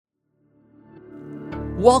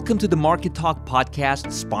Welcome to the Market Talk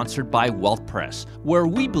podcast sponsored by Wealth Press, where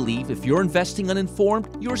we believe if you're investing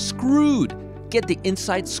uninformed, you're screwed. Get the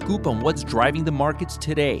inside scoop on what's driving the markets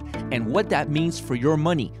today and what that means for your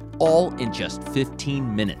money, all in just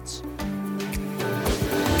 15 minutes.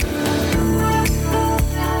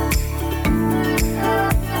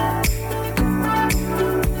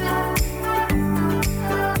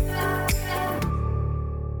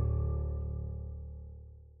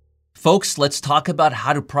 Folks, let's talk about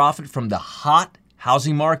how to profit from the hot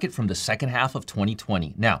housing market from the second half of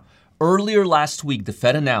 2020. Now, earlier last week, the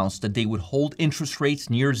Fed announced that they would hold interest rates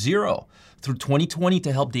near zero through 2020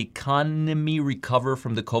 to help the economy recover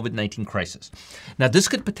from the COVID-19 crisis. Now, this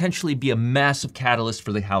could potentially be a massive catalyst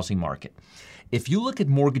for the housing market. If you look at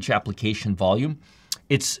mortgage application volume,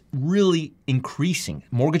 it's really increasing.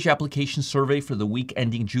 Mortgage application survey for the week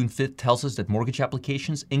ending June 5th tells us that mortgage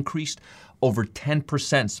applications increased over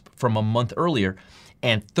 10% from a month earlier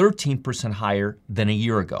and 13% higher than a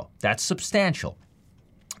year ago. That's substantial.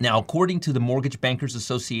 Now, according to the Mortgage Bankers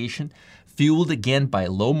Association, fueled again by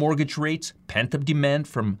low mortgage rates, pent-up demand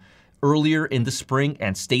from earlier in the spring,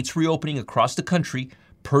 and states reopening across the country,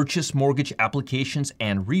 purchase mortgage applications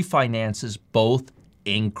and refinances both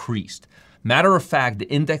increased. Matter of fact, the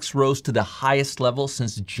index rose to the highest level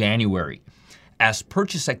since January, as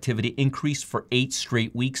purchase activity increased for 8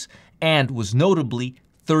 straight weeks and was notably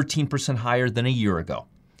 13% higher than a year ago.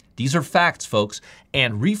 These are facts, folks,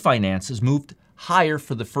 and refinances moved higher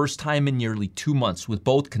for the first time in nearly 2 months, with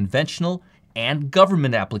both conventional and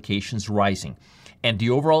government applications rising, and the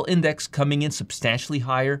overall index coming in substantially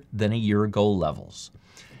higher than a year ago levels.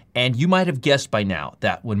 And you might have guessed by now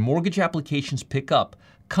that when mortgage applications pick up,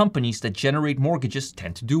 companies that generate mortgages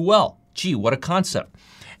tend to do well. Gee, what a concept.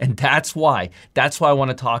 And that's why I want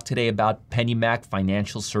to talk today about PennyMac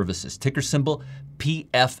Financial Services, ticker symbol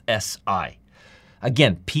PFSI.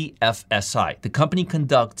 Again, PFSI. The company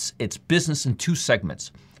conducts its business in 2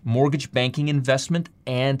 segments, mortgage banking investment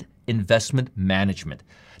and investment management.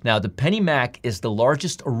 Now, the PennyMac is the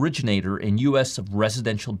largest originator in U.S. of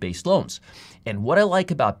residential-based loans. And what I like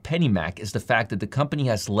about PennyMac is the fact that the company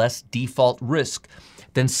has less default risk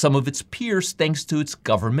than some of its peers thanks to its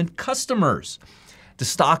government customers. The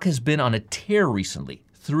stock has been on a tear recently.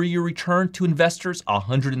 3-year return to investors,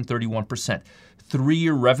 131%.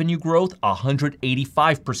 3-year revenue growth,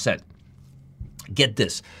 185%. Get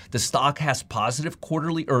this, the stock has positive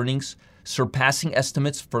quarterly earnings, surpassing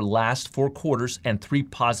estimates for last 4 quarters and 3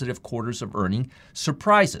 positive quarters of earning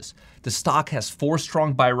surprises. The stock has 4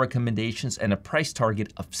 strong buy recommendations and a price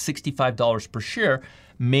target of $65 per share,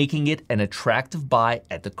 making it an attractive buy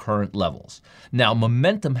at the current levels. Now,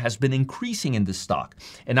 momentum has been increasing in this stock,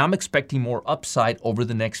 and I'm expecting more upside over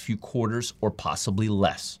the next few quarters or possibly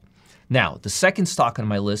less. Now, the second stock on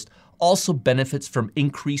my list also benefits from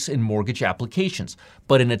increase in mortgage applications,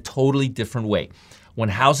 but in a totally different way. When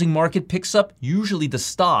housing market picks up, usually the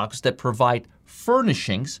stocks that provide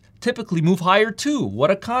furnishings typically move higher too. What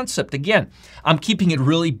a concept. Again, I'm keeping it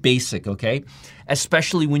really basic, okay?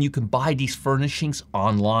 Especially when you can buy these furnishings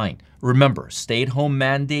online. Remember, stay-at-home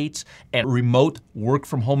mandates and remote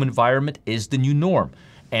work-from-home environment is the new norm.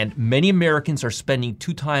 And many Americans are spending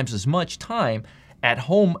 2 times as much time at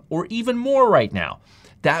home or even more right now.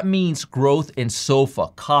 That means growth in sofa,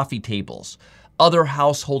 coffee tables, other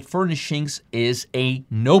household furnishings is a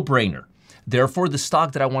no-brainer. Therefore, the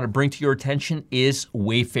stock that I want to bring to your attention is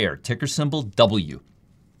Wayfair, ticker symbol W.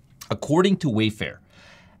 According to Wayfair,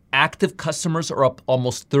 active customers are up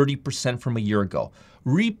almost 30% from a year ago.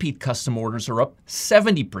 Repeat custom orders are up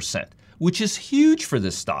 70%, which is huge for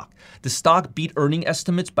this stock. The stock beat earning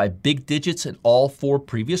estimates by big digits in all 4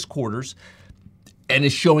 previous quarters and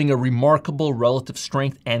is showing a remarkable relative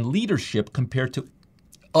strength and leadership compared to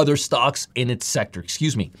other stocks in its sector.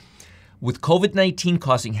 With COVID-19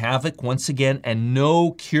 causing havoc once again and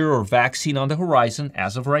no cure or vaccine on the horizon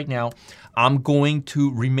as of right now, I'm going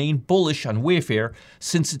to remain bullish on Wayfair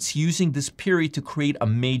since it's using this period to create a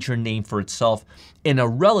major name for itself in a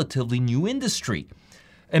relatively new industry.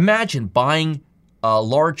 Imagine buying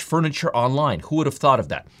large furniture online. Who would have thought of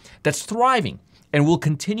that? That's thriving and will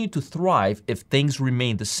continue to thrive if things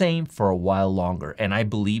remain the same for a while longer, and I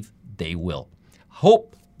believe they will.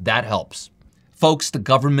 Hope that helps. Folks, the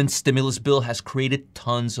government stimulus bill has created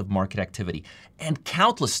tons of market activity, and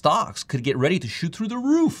countless stocks could get ready to shoot through the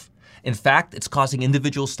roof. In fact, it's causing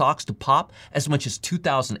individual stocks to pop as much as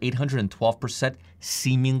 2,812%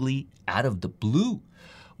 seemingly out of the blue.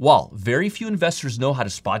 While very few investors know how to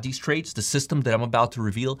spot these trades, the system that I'm about to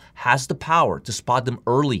reveal has the power to spot them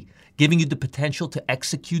early, giving you the potential to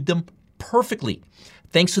execute them perfectly.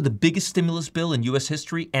 Thanks to the biggest stimulus bill in U.S.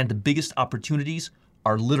 history and the biggest opportunities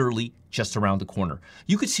are literally just around the corner.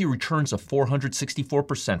 You could see returns of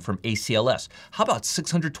 464% from ACLS. How about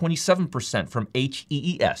 627% from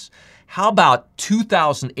HEES? How about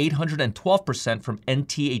 2,812% from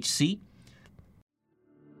NTHC?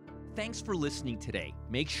 Thanks for listening today.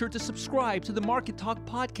 Make sure to subscribe to the Market Talk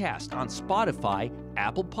podcast on Spotify,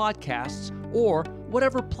 Apple Podcasts, or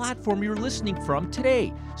whatever platform you're listening from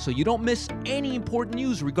today, so you don't miss any important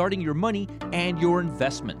news regarding your money and your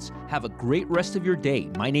investments. Have a great rest of your day.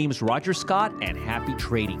 My name is Roger Scott, and happy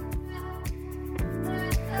trading.